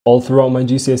All throughout my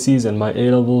GCSEs and my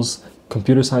A-levels,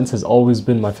 computer science has always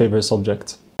been my favorite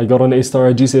subject. I got an A-star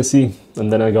at GCSE,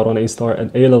 and then I got an A-star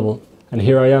at A-level, and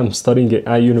here I am studying it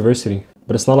at university.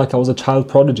 But it's not like I was a child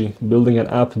prodigy building an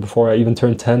app before I even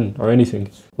turned 10 or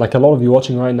anything. Like a lot of you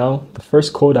watching right now, the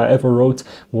first code I ever wrote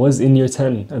was in year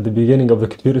 10 at the beginning of the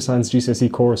computer science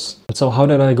GCSE course. And so how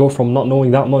did I go from not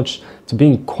knowing that much to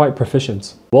being quite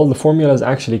proficient? Well, the formula is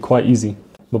actually quite easy.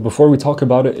 But before we talk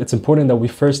about it, it's important that we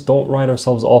first don't write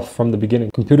ourselves off from the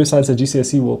beginning. Computer science at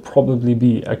GCSE will probably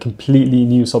be a completely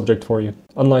new subject for you.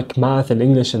 Unlike math and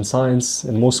English and science,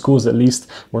 in most schools at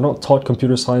least, we're not taught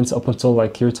computer science up until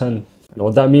like year 10. And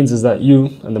what that means is that you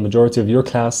and the majority of your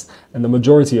class and the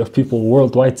majority of people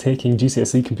worldwide taking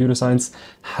GCSE computer science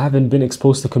haven't been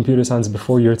exposed to computer science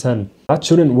before year 10. That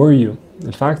shouldn't worry you.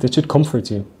 In fact, it should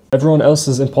comfort you. Everyone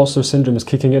else's imposter syndrome is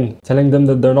kicking in, telling them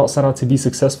that they're not set out to be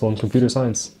successful in computer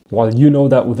science. While you know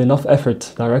that with enough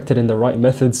effort directed in the right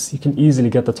methods, you can easily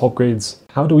get the top grades.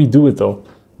 How do we do it though?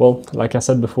 Well, like I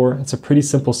said before, it's a pretty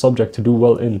simple subject to do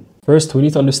well in. First, we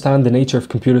need to understand the nature of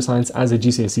computer science as a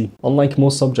GCSE. Unlike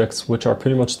most subjects, which are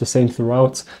pretty much the same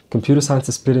throughout, computer science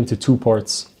is split into two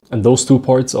parts. And those two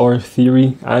parts are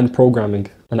theory and programming.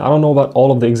 And I don't know about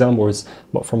all of the exam boards,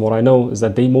 but from what I know is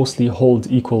that they mostly hold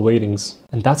equal weightings.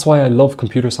 And that's why I love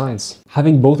computer science.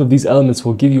 Having both of these elements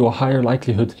will give you a higher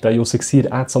likelihood that you'll succeed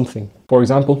at something. For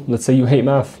example, let's say you hate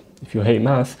math. If you hate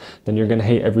math, then you're going to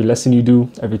hate every lesson you do,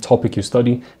 every topic you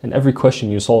study, and every question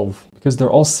you solve. Because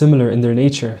they're all similar in their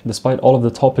nature, despite all of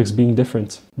the topics being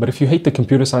different. But if you hate the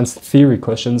computer science theory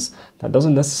questions, that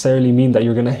doesn't necessarily mean that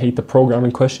you're going to hate the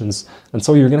programming questions. And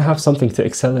so you're going to have something to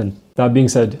excel in. That being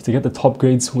said, to get the top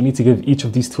grades, we need to give each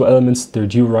of these two elements their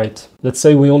due right. Let's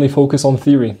say we only focus on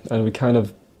theory, and we kind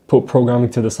of put programming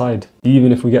to the side.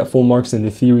 Even if we get full marks in the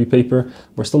theory paper,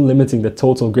 we're still limiting the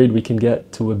total grade we can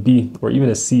get to a B or even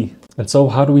a C. And so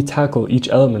how do we tackle each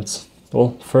element?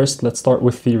 Well, first let's start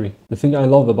with theory. The thing I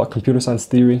love about computer science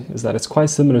theory is that it's quite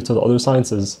similar to the other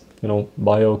sciences,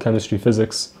 bio, chemistry,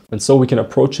 physics. And so we can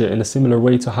approach it in a similar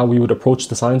way to how we would approach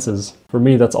the sciences. For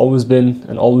me, that's always been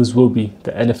and always will be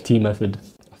the NFT method.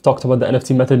 Talked about the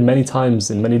NFT method many times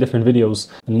in many different videos,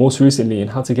 and most recently in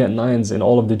how to get 9s in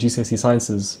all of the GCSE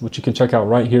sciences, which you can check out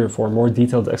right here for a more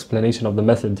detailed explanation of the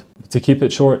method. To keep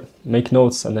it short, make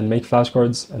notes and then make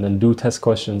flashcards and then do test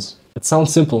questions. It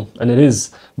sounds simple, and it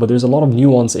is, but there's a lot of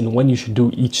nuance in when you should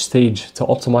do each stage to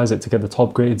optimize it to get the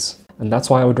top grades. And that's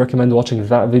why I would recommend watching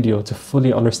that video to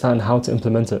fully understand how to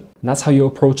implement it. And that's how you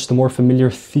approach the more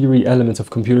familiar theory elements of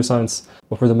computer science.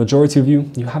 But for the majority of you,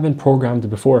 you haven't programmed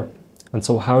before. And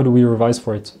so how do we revise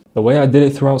for it? The way I did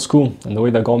it throughout school and the way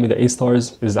that got me the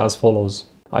A-stars is as follows.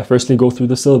 I firstly go through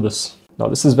the syllabus. Now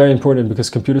this is very important because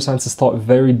computer science is taught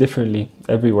very differently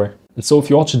everywhere. And so if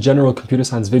you watch a general computer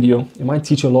science video, it might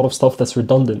teach you a lot of stuff that's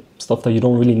redundant, stuff that you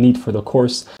don't really need for the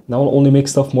course. That will only make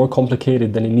stuff more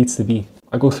complicated than it needs to be.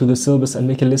 I go through the syllabus and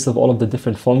make a list of all of the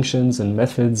different functions and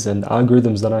methods and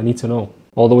algorithms that I need to know.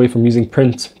 All the way from using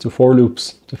print to for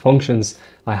loops to functions,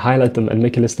 I highlight them and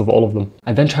make a list of all of them.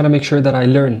 I then try to make sure that I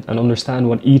learn and understand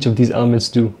what each of these elements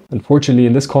do. Unfortunately,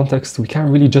 in this context, we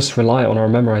can't really just rely on our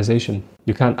memorization.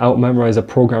 You can't out-memorize a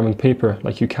programming paper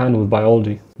like you can with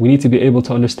biology. We need to be able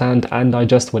to understand and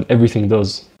digest what everything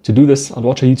does. To do this, I'll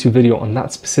watch a YouTube video on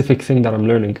that specific thing that I'm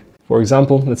learning. For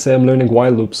example, let's say I'm learning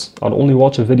while loops. I'll only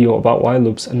watch a video about while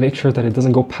loops and make sure that it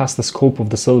doesn't go past the scope of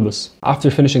the syllabus.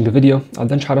 After finishing the video, I'll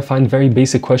then try to find very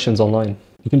basic questions online.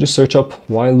 You can just search up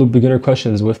while loop beginner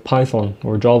questions with Python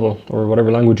or Java or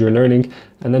whatever language you're learning,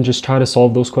 and then just try to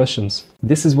solve those questions.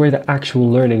 This is where the actual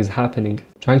learning is happening.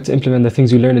 Trying to implement the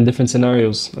things you learn in different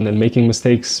scenarios, and then making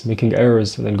mistakes, making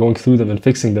errors, and then going through them and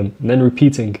fixing them, and then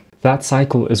repeating. That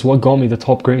cycle is what got me the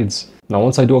top grades. Now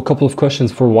once I do a couple of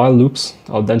questions for while loops,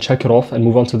 I'll then check it off and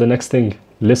move on to the next thing.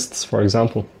 Lists, for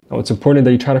example. Now it's important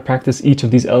that you try to practice each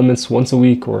of these elements once a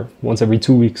week or once every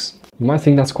 2 weeks. You might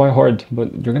think that's quite hard,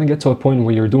 but you're going to get to a point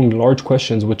where you're doing large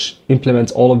questions which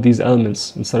implement all of these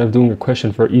elements instead of doing a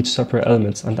question for each separate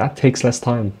element, and that takes less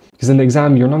time. Because in the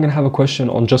exam, you're not going to have a question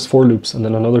on just for loops, and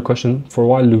then another question for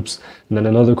while loops, and then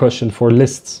another question for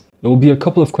lists. There will be a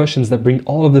couple of questions that bring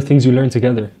all of the things you learn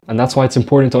together. And that's why it's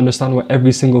important to understand what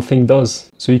every single thing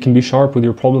does, so you can be sharp with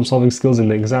your problem-solving skills in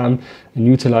the exam and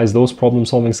utilize those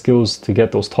problem-solving skills to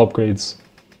get those top grades.